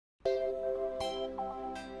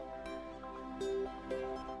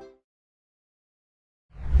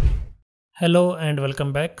Hello and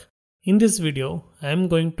welcome back. In this video, I am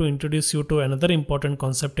going to introduce you to another important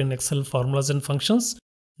concept in Excel formulas and functions,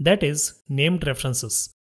 that is named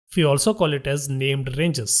references. We also call it as named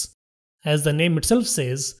ranges. As the name itself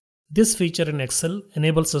says, this feature in Excel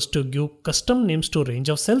enables us to give custom names to a range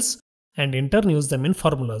of cells and in turn use them in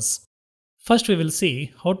formulas. First we will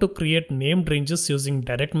see how to create named ranges using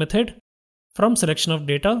direct method, from selection of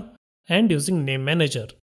data and using name manager.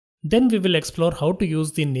 Then we will explore how to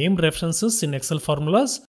use the named references in Excel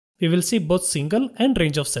formulas. We will see both single and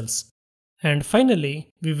range of cells. And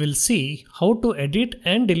finally, we will see how to edit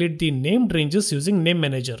and delete the named ranges using name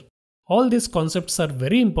manager. All these concepts are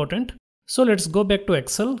very important. So let's go back to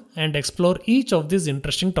Excel and explore each of these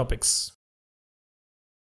interesting topics.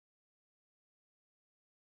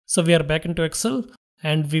 So we are back into Excel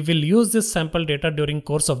and we will use this sample data during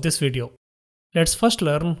course of this video. Let's first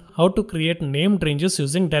learn how to create named ranges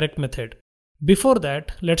using direct method. Before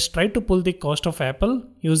that, let's try to pull the cost of apple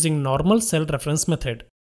using normal cell reference method.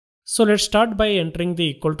 So let's start by entering the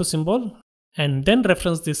equal to symbol and then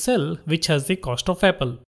reference the cell which has the cost of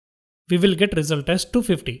apple. We will get result as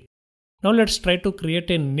 250. Now let's try to create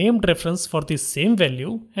a named reference for the same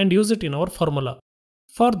value and use it in our formula.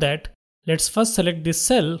 For that, let's first select the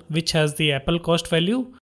cell which has the apple cost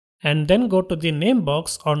value and then go to the name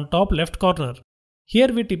box on top left corner.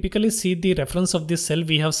 Here we typically see the reference of the cell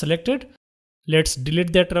we have selected. Let's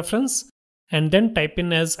delete that reference and then type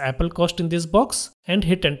in as apple cost in this box and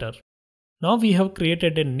hit enter. Now we have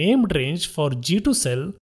created a named range for G2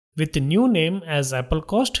 cell with the new name as apple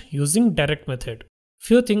cost using direct method.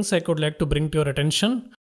 Few things I could like to bring to your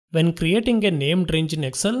attention. When creating a named range in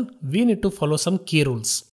Excel, we need to follow some key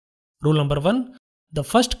rules. Rule number 1, the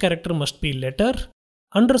first character must be letter,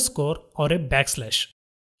 underscore or a backslash.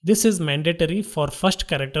 This is mandatory for first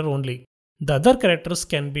character only. The other characters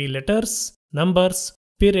can be letters, numbers,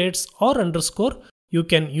 periods or underscore. You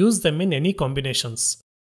can use them in any combinations.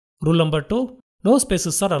 Rule number 2, no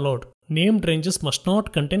spaces are allowed. Named ranges must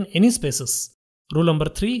not contain any spaces. Rule number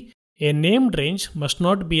 3, a named range must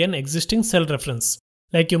not be an existing cell reference.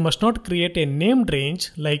 Like you must not create a named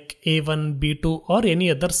range like A1, B2 or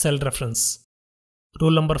any other cell reference.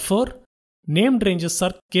 Rule number 4, named ranges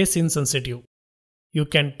are case insensitive. You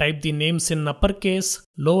can type the names in uppercase,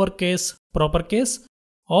 lowercase, proper case.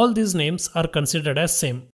 All these names are considered as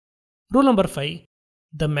same. Rule number 5,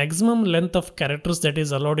 the maximum length of characters that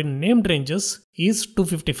is allowed in named ranges is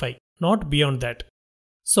 255, not beyond that.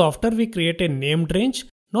 So after we create a named range,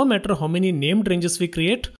 no matter how many named ranges we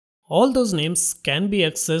create, all those names can be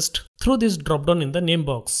accessed through this dropdown in the name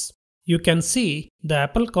box. You can see the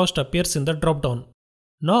apple cost appears in the dropdown.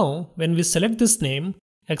 Now, when we select this name,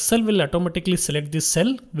 Excel will automatically select this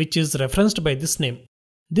cell which is referenced by this name.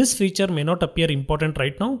 This feature may not appear important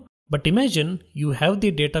right now, but imagine you have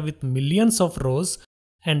the data with millions of rows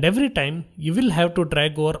and every time you will have to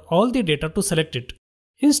drag over all the data to select it.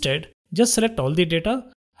 Instead, just select all the data,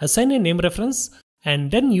 assign a name reference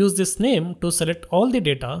and then use this name to select all the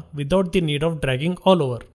data without the need of dragging all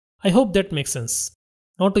over. I hope that makes sense.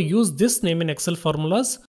 Now to use this name in Excel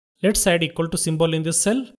formulas, let's add equal to symbol in this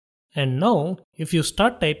cell. And now if you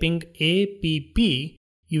start typing APP,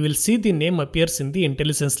 you will see the name appears in the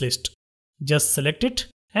intelligence list. Just select it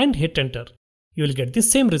and hit enter. You will get the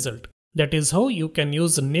same result. That is how you can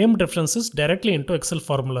use named references directly into Excel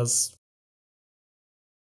formulas.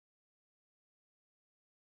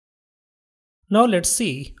 Now let's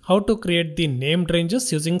see how to create the named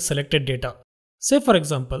ranges using selected data. Say for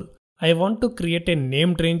example, I want to create a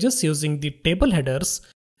named ranges using the table headers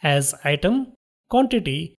as item,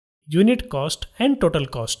 quantity, unit cost and total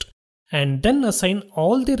cost, and then assign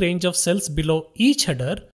all the range of cells below each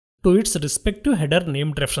header to its respective header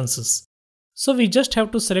named references. So we just have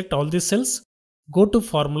to select all these cells, go to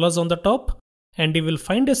formulas on the top and you will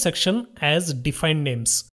find a section as defined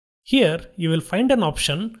names. Here you will find an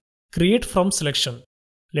option create from selection.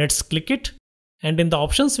 Let's click it and in the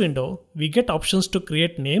options window we get options to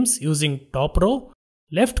create names using top row,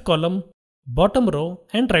 left column, bottom row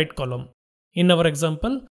and right column. In our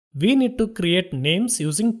example, we need to create names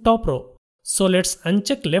using top row. So let's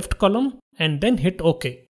uncheck left column and then hit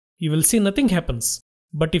OK. You will see nothing happens.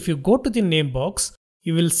 But if you go to the name box,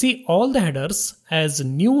 you will see all the headers as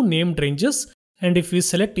new named ranges, and if we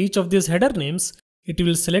select each of these header names, it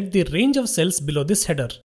will select the range of cells below this header.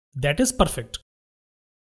 That is perfect.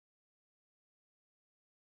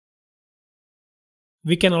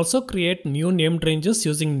 We can also create new named ranges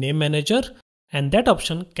using name manager, and that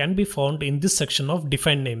option can be found in this section of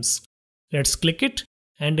defined names. Let's click it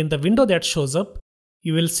and in the window that shows up,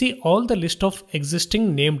 you will see all the list of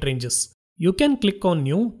existing named ranges. You can click on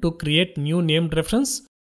new to create new named reference.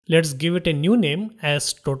 Let's give it a new name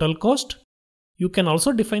as total cost. You can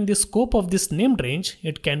also define the scope of this named range.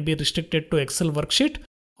 It can be restricted to Excel worksheet,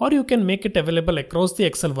 or you can make it available across the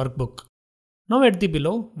Excel workbook. Now at the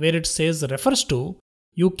below where it says refers to,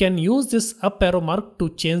 you can use this up arrow mark to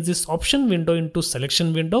change this option window into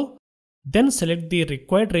selection window. Then select the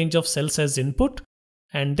required range of cells as input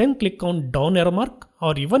and then click on down arrow mark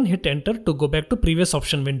or even hit enter to go back to previous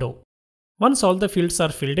option window. Once all the fields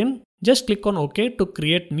are filled in, just click on OK to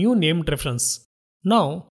create new named reference.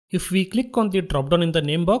 Now, if we click on the drop down in the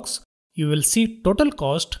name box, you will see total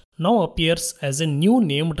cost now appears as a new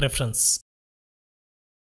named reference.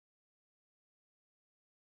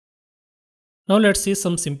 Now let's see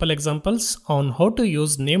some simple examples on how to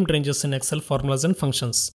use named ranges in Excel formulas and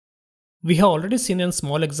functions. We have already seen a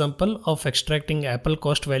small example of extracting apple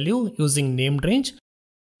cost value using named range.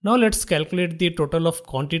 Now let's calculate the total of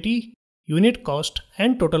quantity, unit cost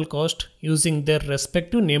and total cost using their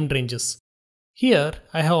respective named ranges. Here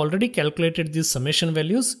I have already calculated the summation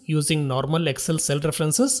values using normal Excel cell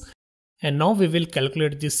references, and now we will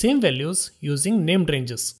calculate the same values using named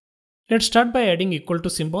ranges. Let's start by adding equal to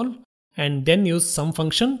symbol and then use sum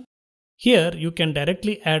function. Here you can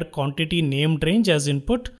directly add quantity named range as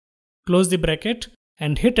input, close the bracket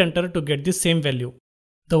and hit enter to get the same value.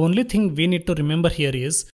 The only thing we need to remember here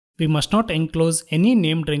is we must not enclose any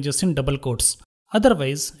named ranges in double quotes.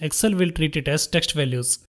 Otherwise Excel will treat it as text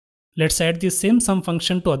values. Let's add the same sum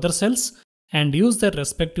function to other cells and use their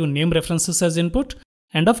respective name references as input,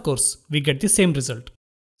 and of course we get the same result.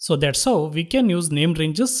 So that's how we can use named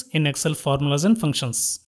ranges in Excel formulas and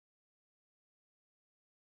functions.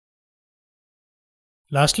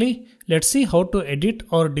 Lastly, let's see how to edit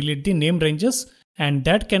or delete the name ranges, and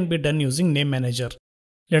that can be done using Name Manager.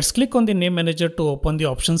 Let's click on the Name Manager to open the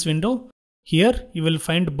options window. Here you will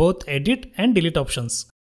find both edit and delete options.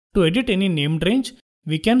 To edit any named range,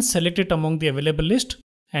 we can select it among the available list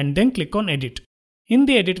and then click on edit. In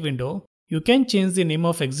the edit window, you can change the name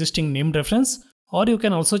of existing named reference, or you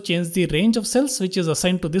can also change the range of cells which is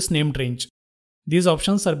assigned to this named range. These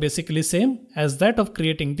options are basically same as that of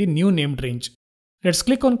creating the new named range. Let's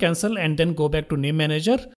click on cancel and then go back to Name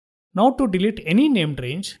Manager. Now to delete any named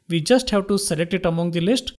range, we just have to select it among the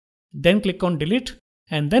list, then click on delete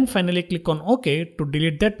and then finally click on OK to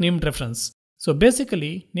delete that named reference. So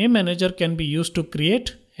basically, Name Manager can be used to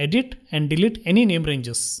create, edit and delete any name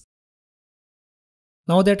ranges.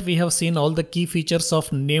 Now that we have seen all the key features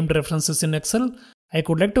of named references in Excel, I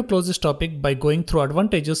could like to close this topic by going through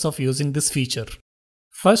advantages of using this feature.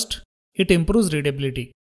 First, it improves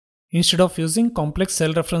readability. Instead of using complex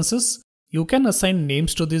cell references, you can assign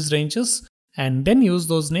names to these ranges and then use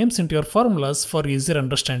those names into your formulas for easier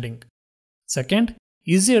understanding. Second,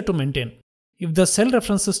 easier to maintain. If the cell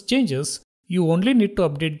references changes, you only need to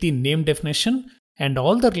update the name definition and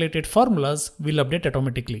all the related formulas will update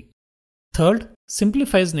automatically. Third,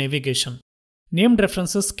 simplifies navigation. Named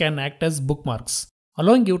references can act as bookmarks,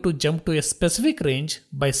 allowing you to jump to a specific range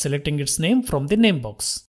by selecting its name from the name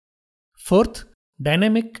box. Fourth,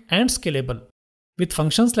 dynamic and scalable. With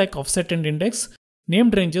functions like offset and index,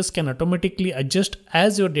 named ranges can automatically adjust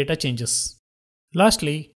as your data changes.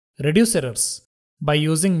 Lastly, reduce errors. By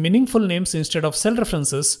using meaningful names instead of cell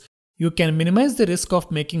references, you can minimize the risk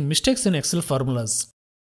of making mistakes in Excel formulas.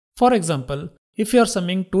 For example, if you are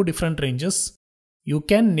summing two different ranges, you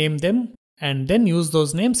can name them and then use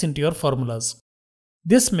those names into your formulas.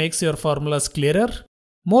 This makes your formulas clearer,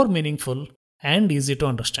 more meaningful, and easy to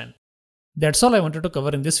understand. That's all I wanted to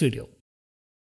cover in this video.